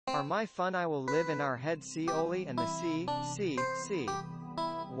Are my fun I will live in our head see Oli and the see.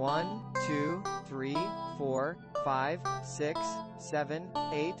 1, 2, 3, 4, 5, 6, 7,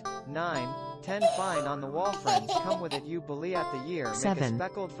 8, 9, 10 fine on the wall friends come with it you bully at the year make a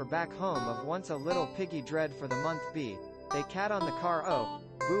speckled for back home of once a little piggy dread for the month B. They cat on the car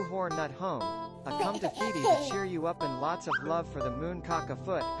boo horn nut home. A come to feedy to cheer you up and lots of love for the moon cock a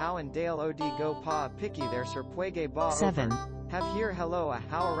foot how and dale od go pa picky there sir puege ba 7. Have here hello a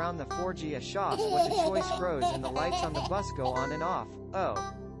how around the 4G a shoss what the choice grows and the lights on the bus go on and off.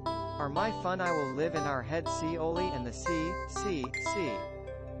 Are my fun I will live in our head see Oli and the see.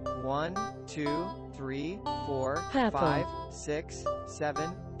 1, 2, 3, 4, 5, 6,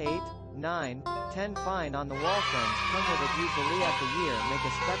 7, 8, 9, 10 fine on the wall friends come with it you bully at the year make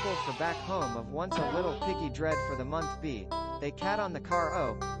a speckled for back home of once a little piggy dread for the month B. They cat on the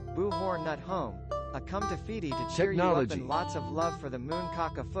car boo horn nut home. A come to feedy to cheer you up and lots of love for the moon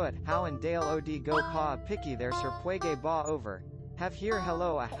cock a foot how and dale od go pa picky there sir puege ba over. Have here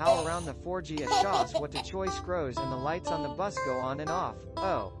hello a how around the 4G a shoss what to choice grows and the lights on the bus go on and off.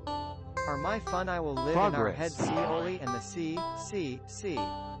 Are my fun I will live in our head see Oli and the see.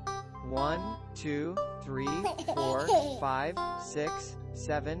 1, 2, 3, 4, 5, 6,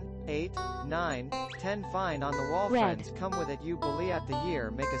 7, 8, 9, 10 fine on the wall friends come with it you bully at the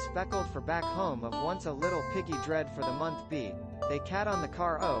year make a speckled for back home of once a little piggy dread for the month B. They cat on the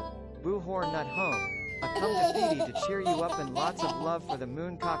car boo horn nut home. A come to feedy to cheer you up and lots of love for the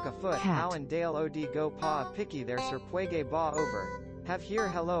moon cock a foot how and dale od go pa picky there sir puege ba over. Have here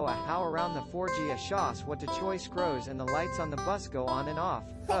hello a how around the 4G a shoss what to choice grows and the lights on the bus go on and off.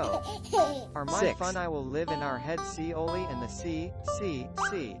 Are my 6. fun I will live in our head see Oli and the see.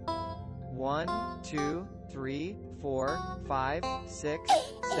 1, 2, 3, 4, 5, 6,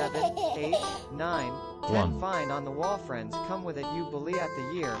 7, 8, 9, 10 fine on the wall friends come with it you bully at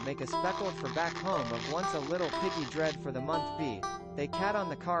the year make a speckled for back home of once a little piggy dread for the month B. They cat on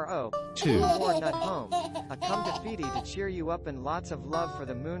the car 2. boo horn nut home. A come to feedy to cheer you up and lots of love for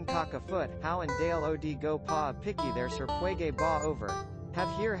the moon cock a foot how and dale od go pa picky there sir puege ba over. Have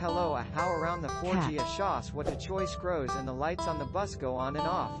here hello a how around the 4G a shoss what to choice grows and the lights on the bus go on and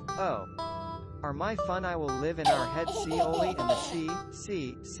off. Are my fun I will live in our head see Oli and the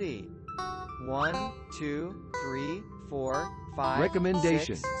see. 1, 2, 3, 4, 5,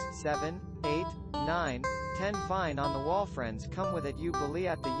 Recommendations. 6, 7, 8, 9, 10 fine on the wall friends come with it you bully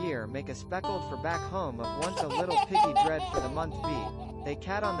at the year make a speckled for back home of once a little piggy dread for the month B. They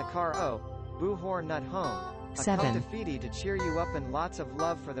cat on the car boo horn nut home. A 7. come to feedy to cheer you up and lots of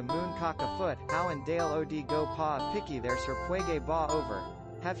love for the moon cock a foot how and dale od go pa picky there sir puege ba over.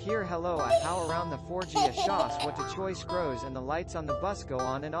 Have here hello a how around the 4G a shoss what to choice grows and the lights on the bus go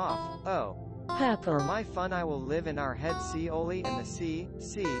on and off. Purple. Are my fun I will live in our head see Oli and the see.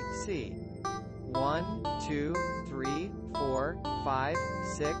 1, 2, 3, 4, 5,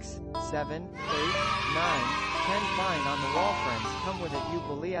 6, 7, 8, 9, 10 fine on the wall friends come with it you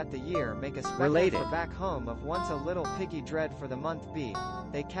bully at the year make a speckled for back home of once a little piggy dread for the month B.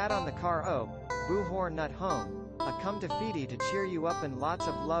 They cat on the car boo horn nut home. A come to feedy to cheer you up and lots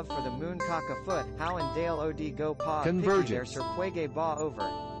of love for the moon cock a foot how and dale od go pa picky there sir puege ba over.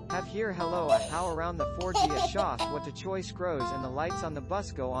 Have here hello a how around the 4G a shoss what to choice grows and the lights on the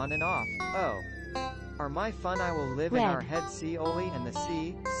bus go on and off. Are my fun I will live in our head see Oli and the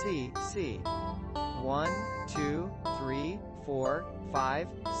see. 1, 2, 3, 4, 5,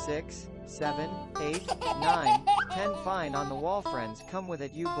 6, 7, 8, 9, 10 fine on the wall friends come with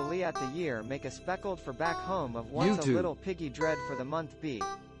it you bully at the year make a speckled for back home of once a little piggy dread for the month B.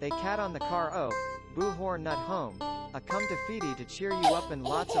 They cat on the car boo horn nut home. A come to feedy to cheer you up and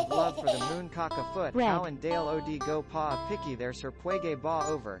lots of love for the moon cock a foot how and dale od go pa picky there sir puege ba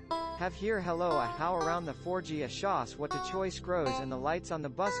over. Have here hello a how around the 4G a shoss what to choice grows and the lights on the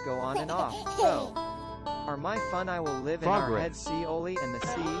bus go on and off. Are my fun I will live in our head see Oli and the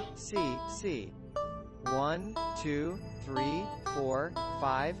see. 1, 2, 3, 4,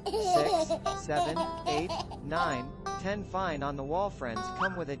 5, 6, 7, 8, 9, 10 fine on the wall friends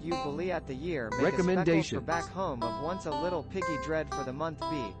come with it you bully at the year make a speckled for back home of once a little piggy dread for the month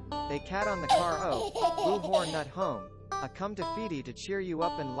B. They cat on the car boo horn nut home. A come to feedy to cheer you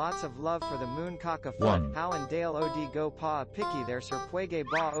up and lots of love for the moon cock a foot how and dale od go pa picky there sir puege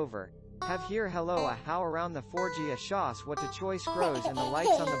ba over. Have here hello a how around the 4G a shoss what to choice grows and the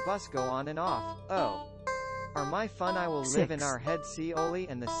lights on the bus go on and off. Are my fun I will live in our head see Oli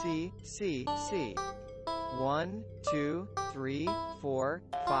and the see. 1, 2, 3, 4,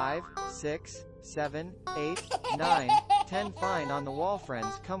 5, 6, 7, 8, 9, 10 fine on the wall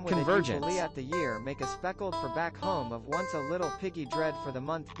friends come with it usually at the year make a speckled for back home of once a little piggy dread for the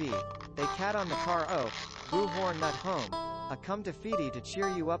month B. They cat on the car O, boo horn nut home. A come to feedy to cheer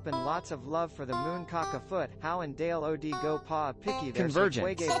you up and lots of love for the moon cock a foot how and dale od go paw a picky there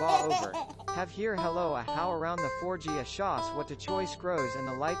swege ba over. Have here hello a how around the 4G a shoss what to choice grows and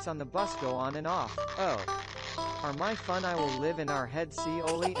the lights on the bus go on and off. Oh. Are my fun I will live in our head see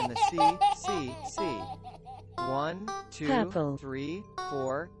Oli in the C. 1, 2, 3,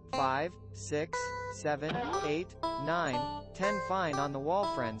 4, 5, 6, 7, 8, 9, 10 fine on the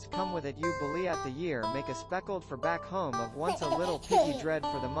wall friends come with it you believe at the year make a speckled for back home of once a little piggy dread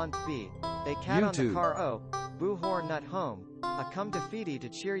for the month B. They cat on the car O, boo horn nut home. A come to feedy to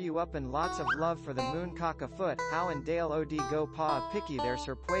cheer you up and lots of love for the moon cock a foot how and dale od go paw a picky there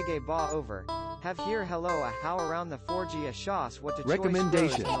puege ba over. Have here hello a how around the 4G a shoss what to choice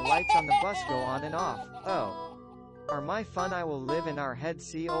grows and the lights on the bus go on and off. Oh. Are my fun I will live in our head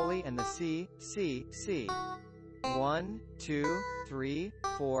see Oli and the C. 1, 2, 3,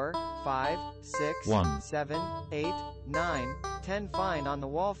 4, 5, 6, 7, 8, 9, 10 fine on the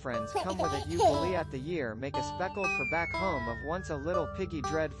wall friends come with it you believe at the year make a speckled for back home of once a little piggy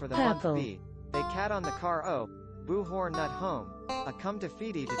dread for the month B. They cat on the car O, boo horn nut home. A come to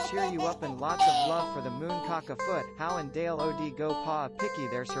feedy to cheer you up and lots of love for the moon cock a foot how and dale od go paw a picky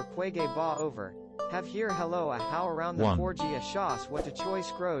there puege ba over. Have here hello a how around the 4G a shoss what to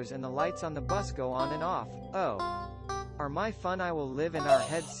choice grows and the lights on the bus go on and off. Oh. Are my fun I will live in our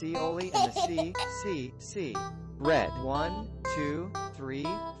head see Oli and the C. Red 1, 2, 3,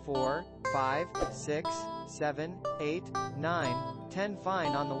 4, 5, 6, 7, 8, 9, 10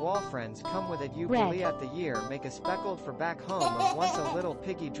 fine on the wall friends come with it you believe at the year make a speckled for back home of once a little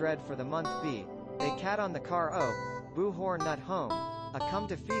piggy dread for the month B. They cat on the car O, boo horn nut home. A come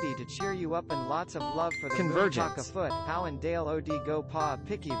to feedy to cheer you up and lots of love for the moon cock a foot how and dale od go paw a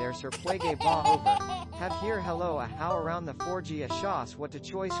picky there puege ba over. Have here hello a how around the 4G a shoss what to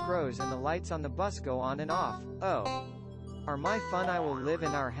choice grows and the lights on the bus go on and off. Oh. Are my fun I will live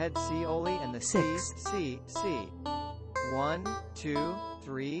in our head see Oli and the C. 1, 2,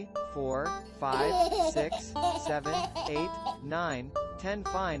 3, 4, 5, 6, 7, 8, 9, 10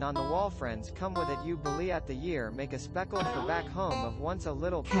 fine on the wall friends come with it you believe at the year make a speckled for back home of once a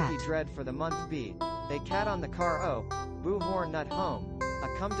little piggy dread for the month B. They cat on the car O, boo horn nut home.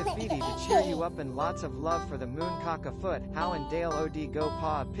 A come to feedy to cheer you up and lots of love for the moon cock a foot how and dale od go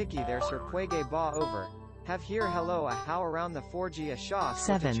paw a picky there puege ba over. Have here hello a how around the 4G a shoss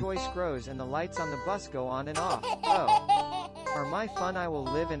what the choice grows and the lights on the bus go on and off. Oh. Are my fun I will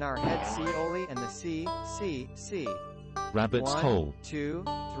live in our head see Oli and the C. Rabbit's 1, hole 2,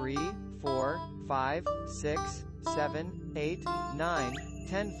 3, 4, 5, 6, 7, 8, 9,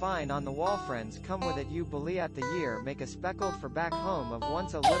 10 fine on the wall friends come with it you believe at the year make a speckled for back home of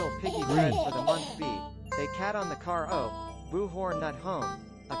once a little piggy dread for the month B. They cat on the car O, boo horn nut home.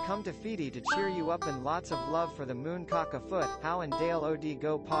 A come to feedy to cheer you up and lots of love for the moon cock a foot how and dale od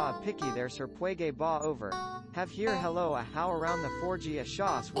go paw a picky there puege ba over. Have here hello a how around the 4G a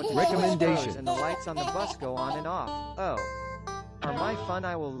shoss what to choice grows and the lights on the bus go on and off. Oh. Are my fun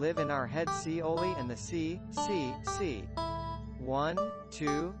I will live in our head see Oli and the C. 1,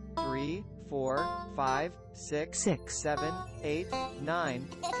 2, 3, 4, 5, 6, 7, 8, 9,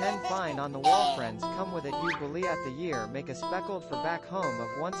 10 fine on the wall friends come with it you believe at the year make a speckled for back home of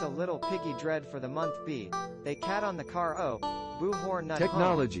once a little piggy dread for the month B. They cat on the car O, boo horn nut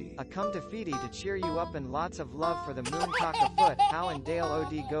home. A come to feedy to cheer you up and lots of love for the moon cock a foot how and dale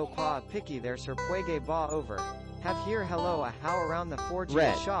od go paw a picky there puege ba over. Have here hello a how around the 4G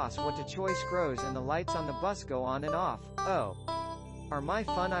a shoss what to choice grows and the lights on the bus go on and off. Oh. Are my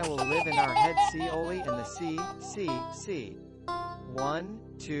fun I will live in our head see Oli and the C. 1,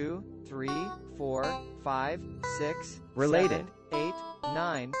 2, 3, 4, 5, 6, 7, 8,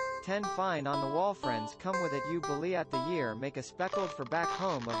 9, 10 fine on the wall friends come with it you believe at the year make a speckled for back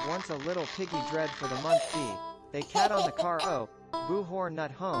home of once a little piggy dread for the month B. They cat on the car O, boo horn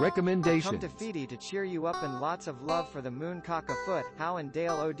nut home. Come to feedy to cheer you up and lots of love for the moon cock a foot how and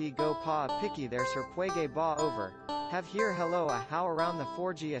dale od go paw a picky there puege ba over. Have here hello a how around the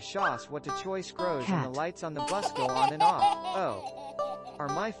 4G a shoss what to choice grows and the lights on the bus go on and off. Oh. Are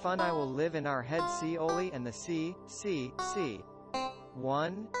my fun I will live in our head see Oli and the C.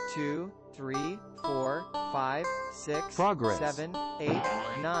 1, 2, 3, 4, 5, 6, 7, 8,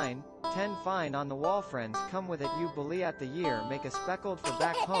 9, 10 fine on the wall friends come with it you believe at the year make a speckled for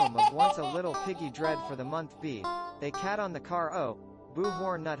back home of once a little piggy dread for the month B. They cat on the car O, boo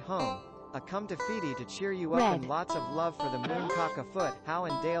horn nut home. A come to feedy to cheer you up and lots of love for the moon cock a foot. How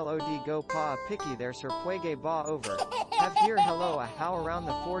and Dale od go pa a picky there sir puege ba over. Have here hello a how around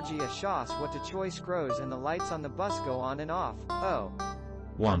the 4G a shoss what to choice grows and the lights on the bus go on and off. Oh.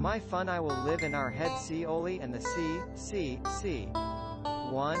 For my fun I will live in our head see Oli and the see.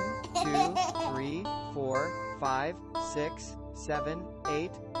 1, 2, 3, 4, 5, 6, 7,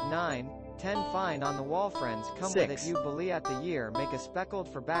 8, 9, 10 fine on the wall friends come with it you bully at the year make a speckled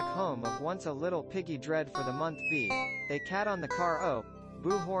for back home of once a little piggy dread for the month B. They cat on the car oh.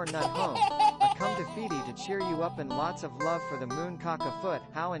 Boo horn nut home. A come to feedy to cheer you up and lots of love for the moon cock a foot.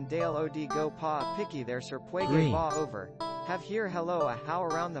 How and Dale od go pa a picky there sir puege ba over. Have here hello a how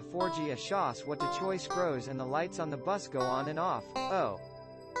around the 4G a shoss what to choice grows and the lights on the bus go on and off. Oh.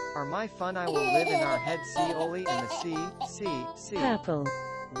 Are my fun I will live in our head see Oli and the see. Purple.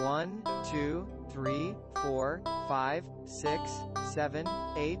 1, 2, 3, 4, 5, 6, 7,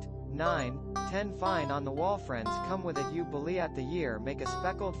 8, 9, 10 fine on the wall friends come with it you bully at the year make a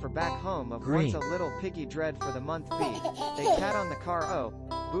speckled for back home of once a little piggy dread for the month B. They cat on the car oh.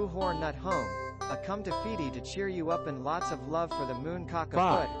 Boo horn nut home. A come to feedy to cheer you up and lots of love for the moon cock a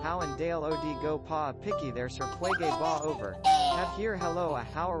foot. How and Dale od go pa a picky there sir puege ba over. Have here hello a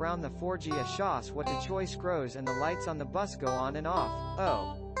how around the 4G a shoss what to choice grows and the lights on the bus go on and off.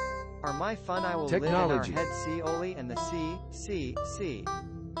 Oh. Are my fun I will live in our head see Oli and the see.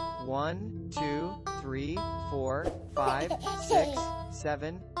 1, 2, 3, 4, 5, 6,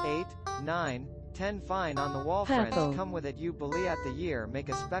 7, 8, 9, 10 fine on the wall friends come with it you bully at the year make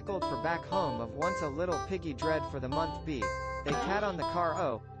a speckled for back home of once a little piggy dread for the month B. They cat on the car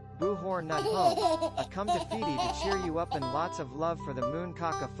oh. Boo horn nut home. A come to feedy to cheer you up and lots of love for the moon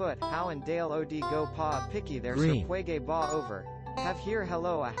cock a foot. How and Dale od go pa a picky there sir puege ba over. Have here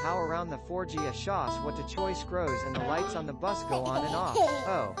hello a how around the 4G a shoss what to choice grows and the lights on the bus go on and off.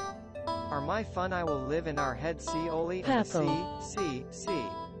 Oh. Are my fun I will live in our head see Oli and the see.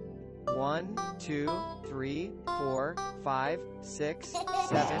 1, 2, 3, 4, 5, 6,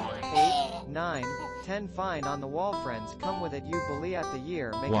 7, 8, 9, 10 fine on the wall friends come with it you bully at the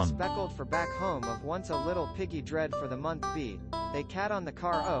year make a speckled for back home of once a little piggy dread for the month B. They cat on the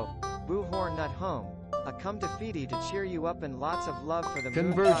car oh. Boo horn nut home. A come to feedy to cheer you up and lots of love for the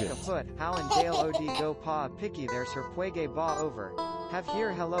moon cock a foot. How and Dale od go pa a picky there sir puege ba over. Have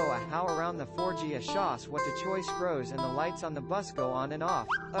here hello a how around the 4G a shoss what to choice grows and the lights on the bus go on and off.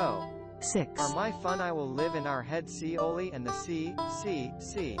 Oh. 6. Are my fun I will live in our head see Oli and the see.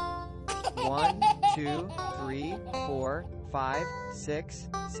 1, 2, 3, 4, 5, 6,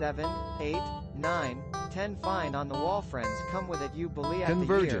 7, 8, 9, 10 fine on the wall friends come with it you bully at the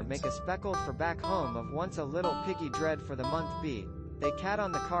year make a speckled for back home of once a little piggy dread for the month B. They cat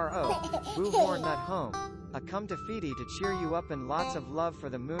on the car oh. Boo horn nut home. A come to feedy to cheer you up and lots of love for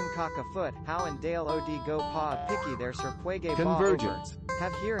the moon cock a foot. How and Dale od go pa a picky there sir puege ba over.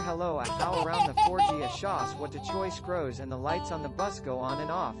 Have here hello a how around the 4G a shoss what to choice grows and the lights on the bus go on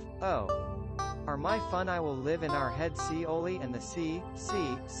and off. Oh. Are my fun I will live in our head see Oli and the see.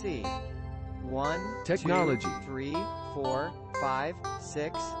 1, 2, 3, 4, 5,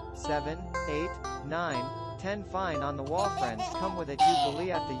 6, 7, 8, 9, 10 fine on the wall friends come with it you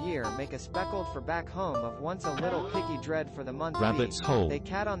bully at the year make a speckled for back home of once a little piggy dread for the month B. They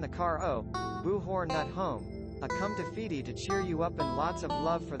cat on the car oh. Boo horn nut home. A come to feedy to cheer you up and lots of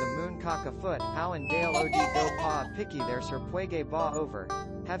love for the moon cock a foot. How and Dale od go pa a picky there sir puege ba over.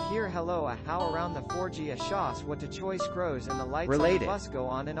 Have here hello a how around the 4G a shoss what to choice grows and the lights on the bus go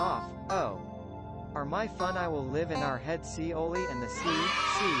on and off. Oh. Are my fun I will live in our head see Oli and the see.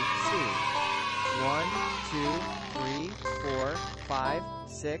 1, 2, 3, 4, 5,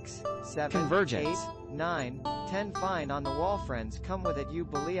 6, 7, 8, 9, 10 fine on the wall friends come with it you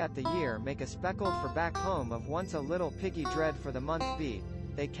bully at the year make a speckled for back home of once a little piggy dread for the month B.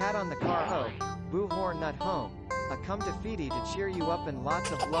 They cat on the car oh. Boo horn nut home. A come to feedy to cheer you up and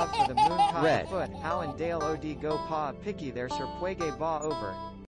lots of love for the moon cock a foot. How and Dale od go pa a picky there sir puege ba over.